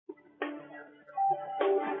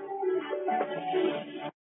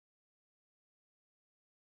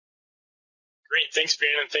Great. Thanks,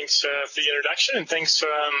 Brian, and thanks for the introduction, and thanks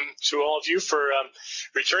to all of you for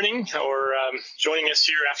returning or joining us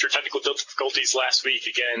here after technical difficulties last week.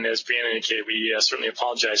 Again, as Brian indicated, we certainly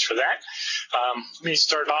apologize for that. Let me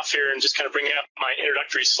start off here and just kind of bring up my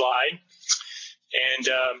introductory slide and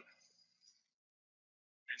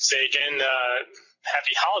say again,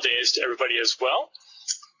 happy holidays to everybody as well.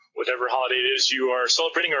 Whatever holiday it is you are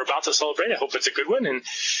celebrating or about to celebrate, I hope it's a good one. And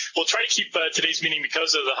we'll try to keep today's meeting,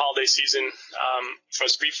 because of the holiday season,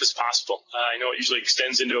 as brief as possible. I know it usually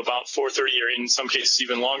extends into about 4:30 or in some cases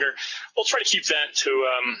even longer. We'll try to keep that to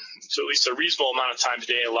at least a reasonable amount of time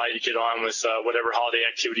today, allow you to get on with whatever holiday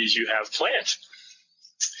activities you have planned.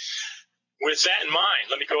 With that in mind,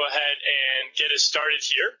 let me go ahead and get us started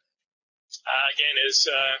here. Again, as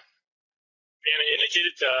Anna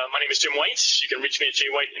indicated, my name is Jim White. You can reach me at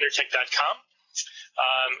jwhiteintertech.com.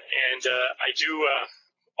 I do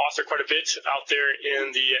author quite a bit out there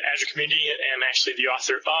in the Azure community, and I'm actually the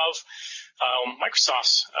author of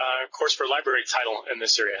Microsoft's courseware library title in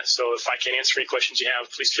this area. So if I can answer any questions you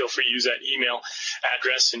have, please feel free to use that email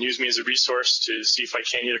address and use me as a resource to see if I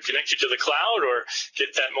can either connect you to the cloud or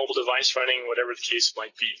get that mobile device running, whatever the case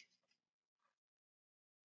might be.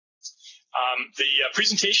 The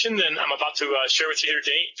presentation that I'm about to share with you here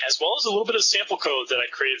today, as well as a little bit of sample code that I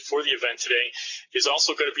created for the event today, is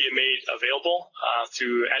also going to be made available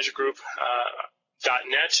through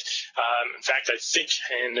AzureGroup.net. In fact, I think,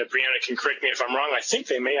 and Brianna can correct me if I'm wrong, I think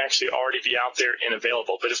they may actually already be out there and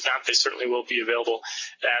available. But if not, they certainly will be available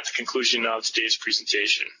at the conclusion of today's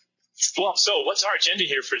presentation. Well, so what's our agenda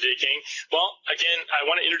here for today, gang? Well, again, I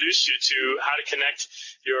want to introduce you to how to connect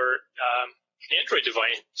your Android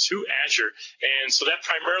device to Azure. And so that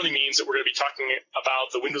primarily means that we're going to be talking about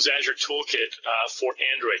the Windows Azure Toolkit for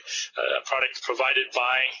Android, a product provided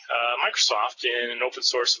by Microsoft in an open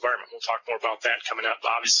source environment. We'll talk more about that coming up,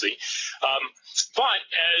 obviously. But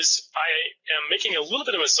as I am making a little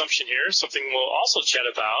bit of an assumption here, something we'll also chat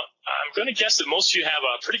about, I'm going to guess that most of you have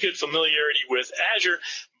a pretty good familiarity with Azure,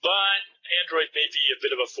 but Android may be a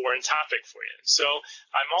bit of a foreign topic for you. So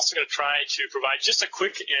I'm also going to try to provide just a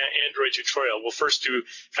quick Android tutorial. We'll first do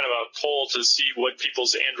kind of a poll to see what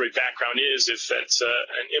people's Android background is. If that's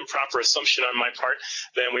an improper assumption on my part,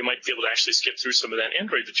 then we might be able to actually skip through some of that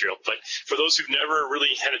Android material. But for those who've never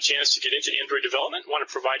really had a chance to get into Android development, I want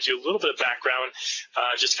to provide you a little bit of background,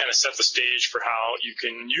 just kind of set the stage for how you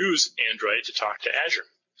can use Android to talk to Azure.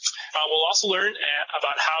 We'll also learn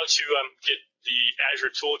about how to get the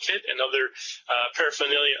Azure Toolkit and other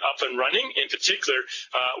paraphernalia up and running. In particular,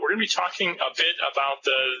 we're going to be talking a bit about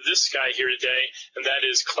this guy here today, and that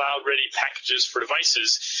is cloud-ready packages for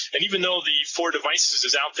devices. And even though the 4 devices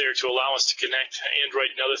is out there to allow us to connect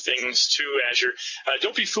Android and other things to Azure,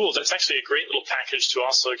 don't be fooled. That's actually a great little package to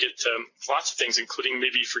also get lots of things, including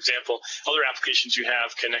maybe, for example, other applications you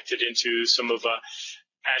have connected into some of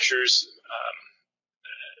Azure's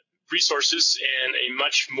resources in a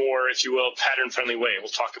much more, if you will, pattern-friendly way. We'll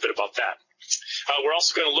talk a bit about that. We're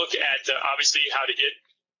also going to look at, obviously, how to get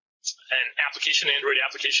an Android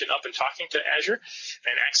application up and talking to Azure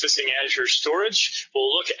and accessing Azure storage.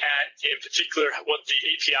 We'll look at, in particular, what the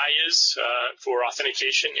API is for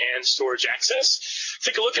authentication and storage access.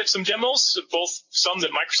 Take a look at some demos, both some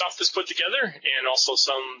that Microsoft has put together and also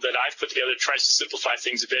some that I've put together, tries to simplify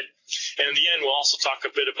things a bit. And in the end, we'll also talk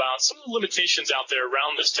a bit about some of the limitations out there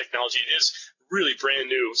around this technology. It is really brand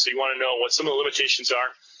new, so you want to know what some of the limitations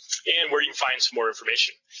are and where you can find some more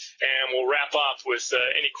information. And we'll wrap up with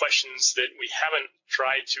any questions that we haven't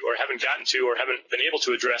tried to or haven't gotten to or haven't been able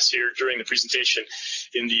to address here during the presentation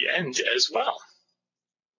in the end as well.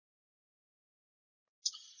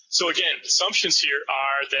 So again, assumptions here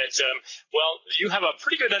are that, well, you have a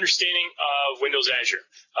pretty good understanding of Windows Azure.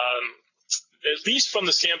 At least from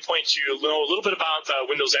the standpoint, you know a little bit about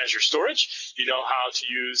Windows Azure storage. You know how to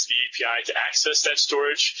use the API to access that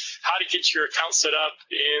storage, how to get your account set up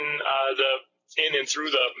in and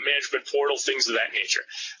through the management portal, things of that nature.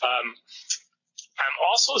 I'm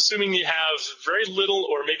also assuming you have very little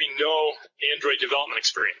or maybe no Android development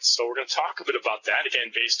experience. So we're going to talk a bit about that,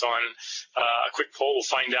 again, based on a quick poll. We'll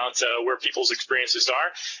find out where people's experiences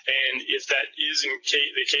are. And if that is the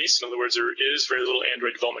case, in other words, there is very little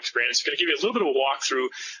Android development experience, I'm going to give you a little bit of a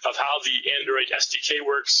walkthrough of how the Android SDK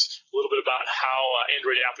works, a little bit about how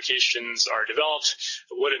Android applications are developed,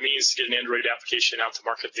 what it means to get an Android application out to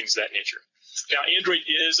market, things of that nature. Now, Android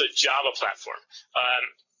is a Java platform.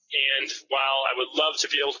 And while I would love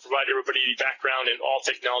to be able to provide everybody the background and all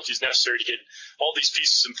technologies necessary to get all these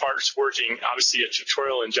pieces and parts working, obviously a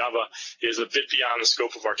tutorial in Java is a bit beyond the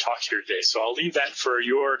scope of our talk here today. So I'll leave that for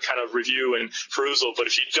your kind of review and perusal. But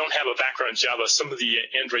if you don't have a background in Java, some of the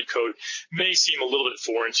Android code may seem a little bit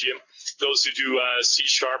foreign to you. Those who do C#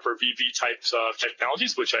 or VB types of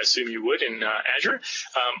technologies, which I assume you would in Azure,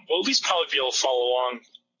 will at least probably be able to follow along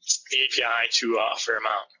the API to a fair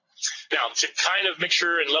amount. Now, to kind of make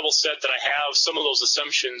sure and level set that I have some of those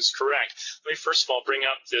assumptions correct, let me first of all bring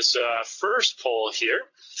up this first poll here,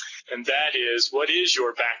 and that is, what is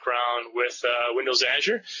your background with Windows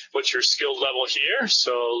Azure? What's your skill level here?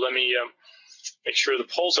 So let me make sure the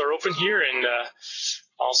polls are open here and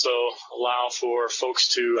also allow for folks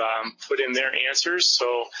to put in their answers.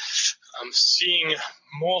 So I'm seeing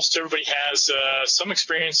most everybody has some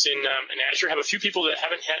experience in Azure. I have a few people that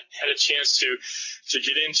haven't had a chance to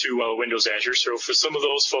get into Windows Azure. So for some of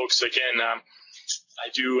those folks, again, I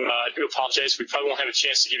do apologize. We probably won't have a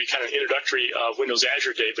chance to give you kind of an introductory Windows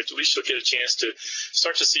Azure day, but at least you'll get a chance to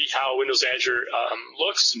start to see how Windows Azure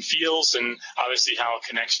looks and feels, and obviously how it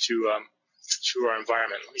connects to our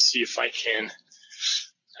environment. Let me see if I can.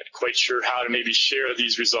 Not quite sure how to maybe share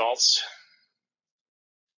these results.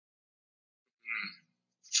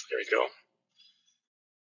 There we go.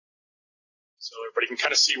 So everybody can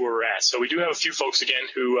kind of see where we're at. So we do have a few folks, again,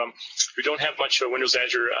 who don't have much Windows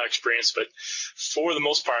Azure experience, but for the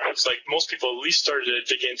most part, it looks like most people at least started to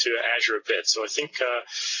dig into Azure a bit. So I think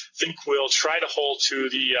we'll try to hold to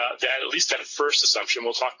at least that first assumption.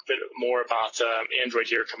 We'll talk a bit more about Android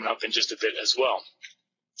here coming up in just a bit as well.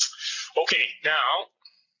 Okay, now,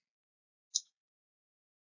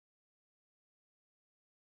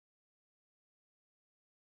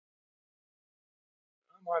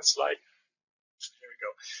 on slide. There we go.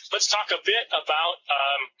 Let's talk a bit about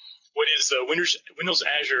what is the Windows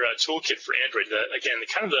Azure toolkit for Android. Again,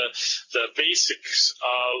 the basics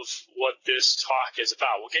of what this talk is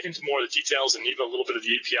about. We'll get into more of the details and even a little bit of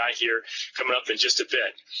the API here coming up in just a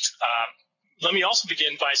bit. Let me also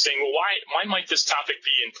begin by saying, well, why might this topic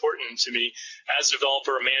be important to me as a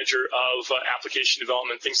developer, a manager of application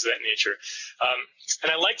development, things of that nature?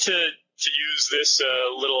 And I like to use this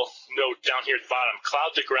little note down here at the bottom,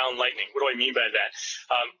 cloud to ground lightning. What do I mean by that?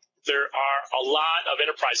 There are a lot of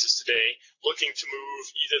enterprises today looking to move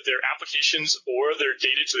either their applications or their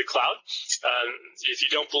data to the cloud. If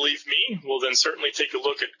you don't believe me, well, then certainly take a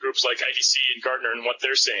look at groups like IDC and Gartner and what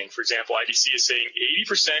they're saying. For example, IDC is saying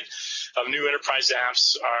 80% of new enterprise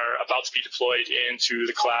apps are about to be deployed into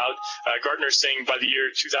the cloud. Gartner is saying by the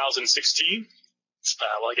year 2016,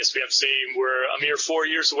 well, I guess we have to say we're a mere 4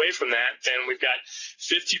 years away from that. Then we've got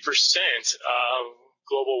 50% of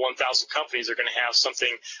global 1,000 companies are going to have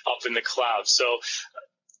something up in the cloud. So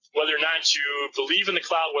whether or not you believe in the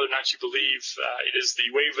cloud, whether or not you believe it is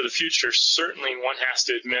the wave of the future, certainly one has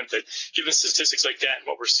to admit that given statistics like that and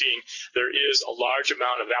what we're seeing, there is a large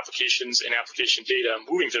amount of applications and application data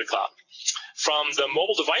moving to the cloud. From the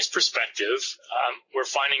mobile device perspective, we're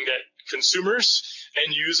finding that consumers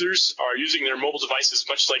and users are using their mobile devices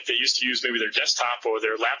much like they used to use maybe their desktop or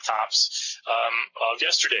their laptops of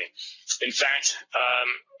yesterday. In fact,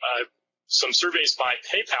 some surveys by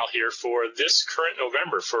PayPal here for this current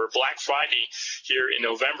November, for Black Friday here in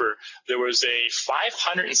November, there was a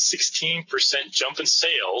 516% jump in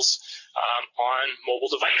sales on mobile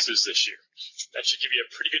devices this year. That should give you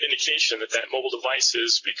a pretty good indication that mobile device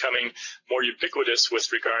is becoming more ubiquitous with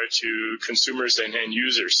regard to consumers and end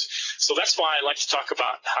users. So that's why I like to talk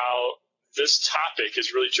about how this topic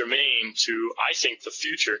is really germane to, I think, the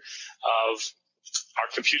future of our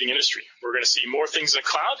computing industry. We're going to see more things in the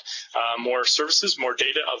cloud, more services, more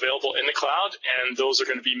data available in the cloud, and those are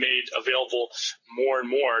going to be made available more and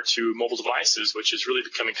more to mobile devices, which is really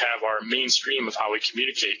becoming kind of our mainstream of how we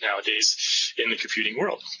communicate nowadays in the computing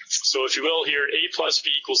world. So if you will, here, A plus B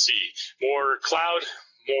equals C. More cloud,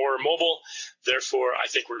 more mobile. Therefore, I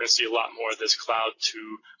think we're going to see a lot more of this cloud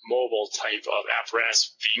to mobile type of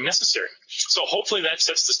apparatus being necessary. So hopefully that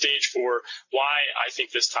sets the stage for why I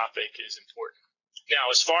think this topic is important. Now,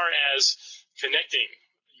 as far as connecting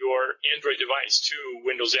your Android device to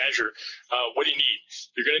Windows Azure, what do you need?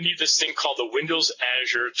 You're going to need this thing called the Windows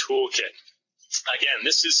Azure Toolkit. Again,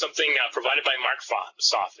 this is something provided by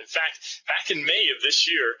Microsoft. In fact, back in May of this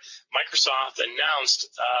year, Microsoft announced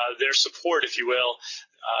their support, if you will,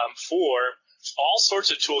 for all sorts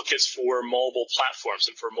of toolkits for mobile platforms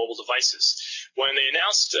and for mobile devices. When they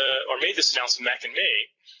announced or made this announcement back in May,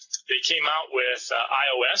 they came out with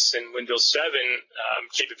iOS and Windows 7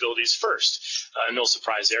 capabilities first. No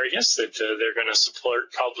surprise there, I guess, that they're going to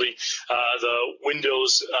support probably the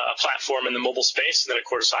Windows platform in the mobile space. And then, of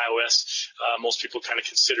course, iOS, most people kind of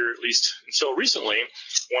consider, at least until recently,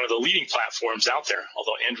 one of the leading platforms out there,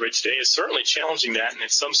 although Android today is certainly challenging that, and in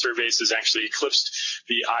some surveys has actually eclipsed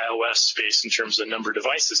the iOS space in terms of the number of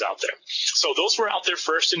devices out there. So those were out there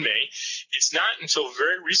first in May. It's not until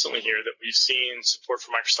very recently here that we've seen support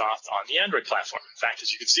for Microsoft on the Android platform. In fact,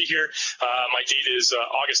 as you can see here, my date is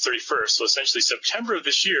August 31st, so essentially September of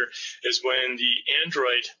this year is when the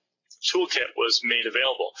Android toolkit was made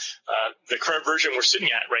available. The current version we're sitting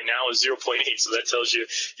at right now is 0.8, so that tells you,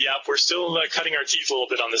 yeah, we're still cutting our teeth a little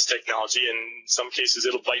bit on this technology, and in some cases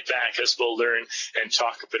it'll bite back as we'll learn and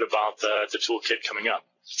talk a bit about the toolkit coming up.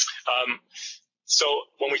 So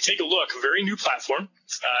when we take a look, a very new platform,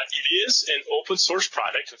 it is an open source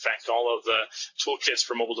product. In fact, all of the toolkits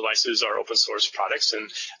for mobile devices are open source products,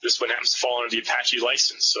 and this one happens to fall under the Apache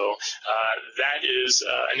license. So that is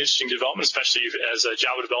an interesting development, especially as a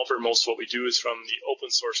Java developer. Most of what we do is from the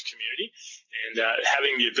open source community, and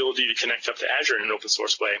having the ability to connect up to Azure in an open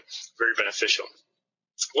source way, very beneficial.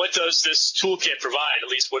 What does this toolkit provide?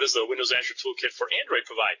 At least what does the Windows Azure Toolkit for Android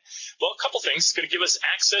provide? Well, a couple things. It's going to give us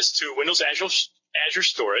access to Windows Azure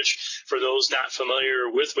Storage. For those not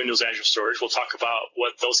familiar with Windows Azure Storage, we'll talk about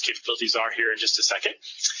what those capabilities are here in just a second.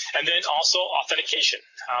 And then also authentication.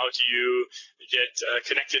 How do you get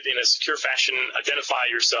connected in a secure fashion, identify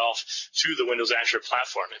yourself to the Windows Azure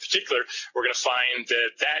platform? In particular, we're going to find that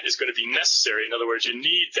that is going to be necessary. In other words, you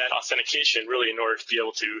need that authentication really in order to be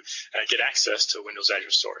able to get access to Windows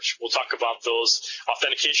Azure Storage. We'll talk about those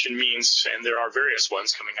authentication means, and there are various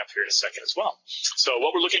ones coming up here in a second as well. So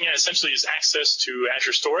what we're looking at essentially is access to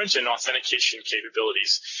Azure Storage and authentication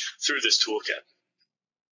capabilities through this toolkit.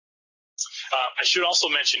 I should also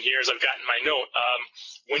mention here, as I've got in my note,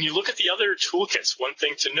 when you look at the other toolkits, one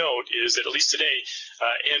thing to note is that at least today,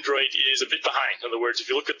 Android is a bit behind. In other words, if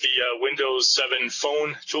you look at the Windows 7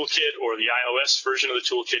 phone toolkit or the iOS version of the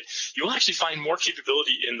toolkit, you will actually find more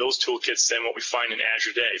capability in those toolkits than what we find in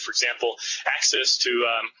Azure today. For example, access to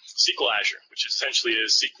SQL Azure, which essentially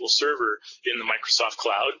is SQL Server in the Microsoft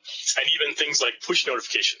cloud, and even things like push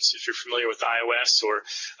notifications. If you're familiar with iOS or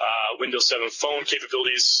Windows 7 phone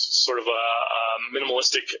capabilities, sort of a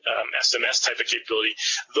minimalistic SMS type of capability,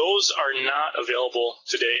 those are not available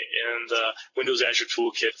today in the Windows Azure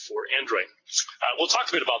Toolkit for Android. We'll talk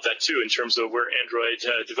a bit about that too in terms of where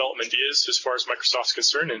Android development is as far as Microsoft's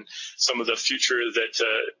concerned, and some of the future that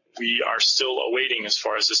we are still awaiting as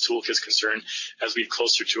far as this toolkit is concerned as we get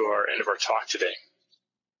closer to our end of our talk today.